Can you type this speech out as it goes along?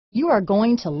You are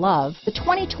going to love the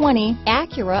 2020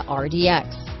 Acura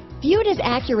RDX. Viewed as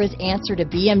Acura's answer to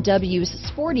BMW's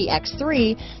sporty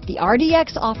X3, the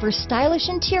RDX offers stylish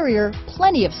interior,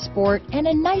 plenty of sport, and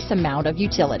a nice amount of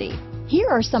utility. Here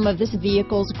are some of this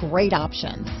vehicle's great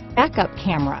options: backup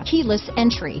camera, keyless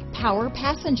entry, power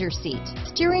passenger seat,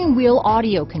 steering wheel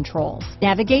audio controls,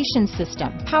 navigation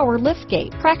system, power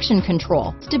liftgate, traction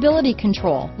control, stability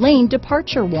control, lane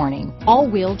departure warning,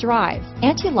 all-wheel drive,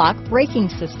 anti-lock braking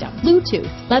system,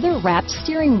 Bluetooth, leather-wrapped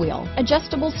steering wheel,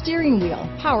 adjustable steering wheel,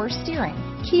 power steering,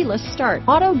 keyless start,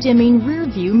 auto-dimming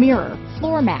rear-view mirror,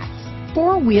 floor mats,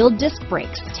 four-wheel disc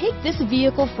brakes. Take this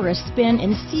vehicle for a spin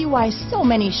and see why so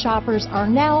many shoppers are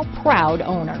now proud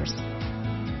owners.